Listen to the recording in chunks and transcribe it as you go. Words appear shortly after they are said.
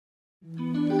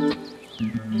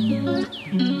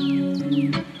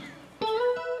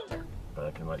But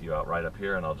I can let you out right up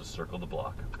here and I'll just circle the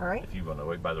block. All right. If you want to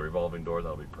wait by the revolving door,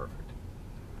 that'll be perfect.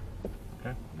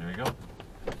 Okay, there you go.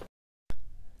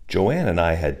 Joanne and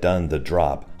I had done the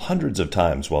drop hundreds of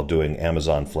times while doing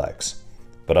Amazon Flex.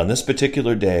 But on this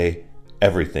particular day,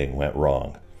 everything went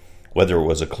wrong. Whether it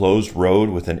was a closed road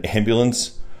with an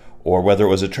ambulance, or whether it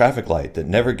was a traffic light that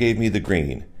never gave me the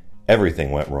green,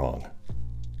 everything went wrong.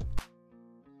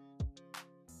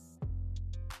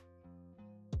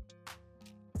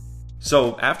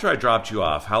 So after I dropped you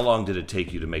off, how long did it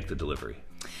take you to make the delivery?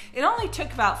 It only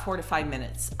took about 4 to 5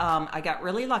 minutes. I got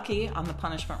really lucky on the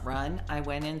punishment run. I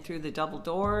went in through the double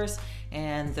doors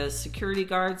and the security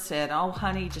guard said, "Oh,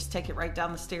 honey, just take it right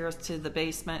down the stairs to the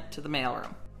basement to the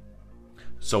mailroom."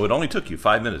 So it only took you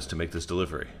 5 minutes to make this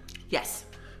delivery? Yes.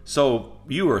 So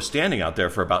you were standing out there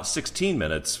for about 16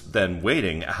 minutes, then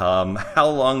waiting. How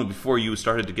long before you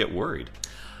started to get worried?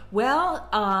 Well,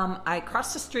 I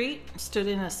crossed the street, stood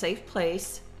in a safe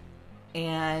place,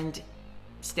 and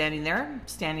standing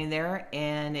there,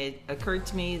 and it occurred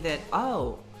to me that,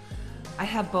 oh, I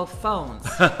have both phones.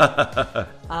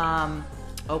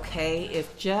 Okay,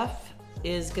 if Jeff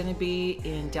is going to be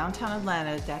in downtown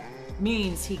Atlanta, that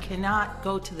means he cannot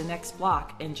go to the next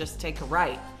block and just take a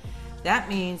right. That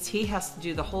means he has to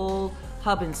do the whole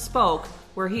hub and spoke,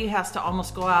 where he has to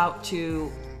almost go out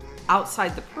to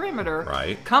outside the perimeter,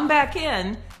 right, come back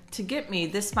in to get me.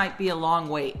 This might be a long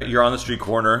wait. You're on the street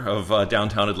corner of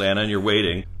downtown Atlanta and you're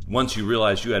waiting. Once you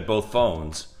realized you had both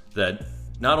phones, that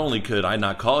not only could I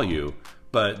not call you,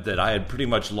 but that I had pretty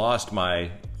much lost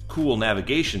my cool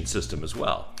navigation system as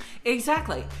well.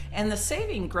 Exactly. And the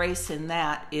saving grace in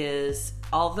that is,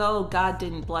 although God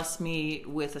didn't bless me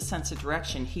with a sense of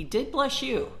direction, he did bless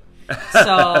you.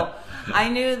 So I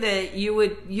knew that you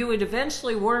would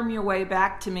eventually worm your way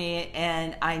back to me,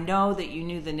 and I know that you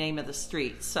knew the name of the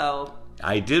street. So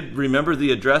I did remember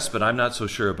the address, but I'm not so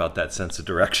sure about that sense of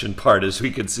direction part, as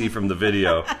we could see from the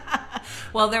video.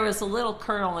 Well, there was a little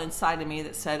kernel inside of me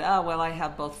that said, oh, well, I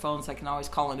have both phones. I can always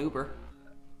call an Uber.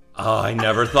 Oh, I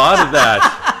never thought of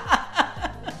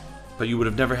that. But you would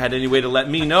have never had any way to let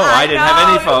me know. I didn't have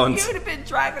any phones. You would have been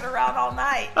driving around all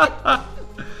night.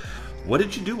 What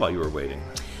did you do while you were waiting?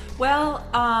 Well,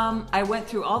 I went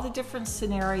through all the different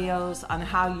scenarios on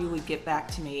how you would get back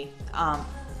to me.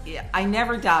 I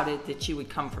never doubted that you would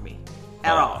come for me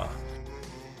at all.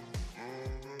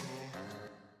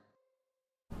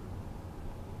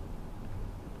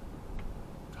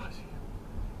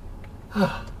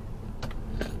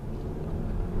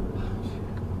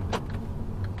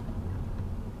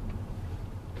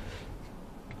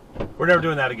 We're never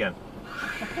doing that again.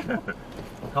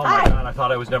 Oh my God, I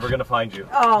thought I was never going to find you.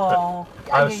 Oh,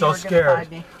 I was so scared.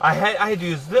 I had to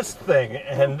use this thing,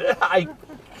 and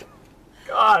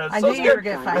God, it's so knew you were scared.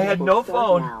 going to find me. I had no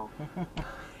phone.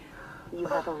 You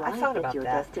have arrived I thought at about your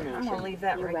that. destination. I'm going to leave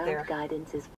that Your right route there.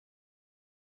 guidance is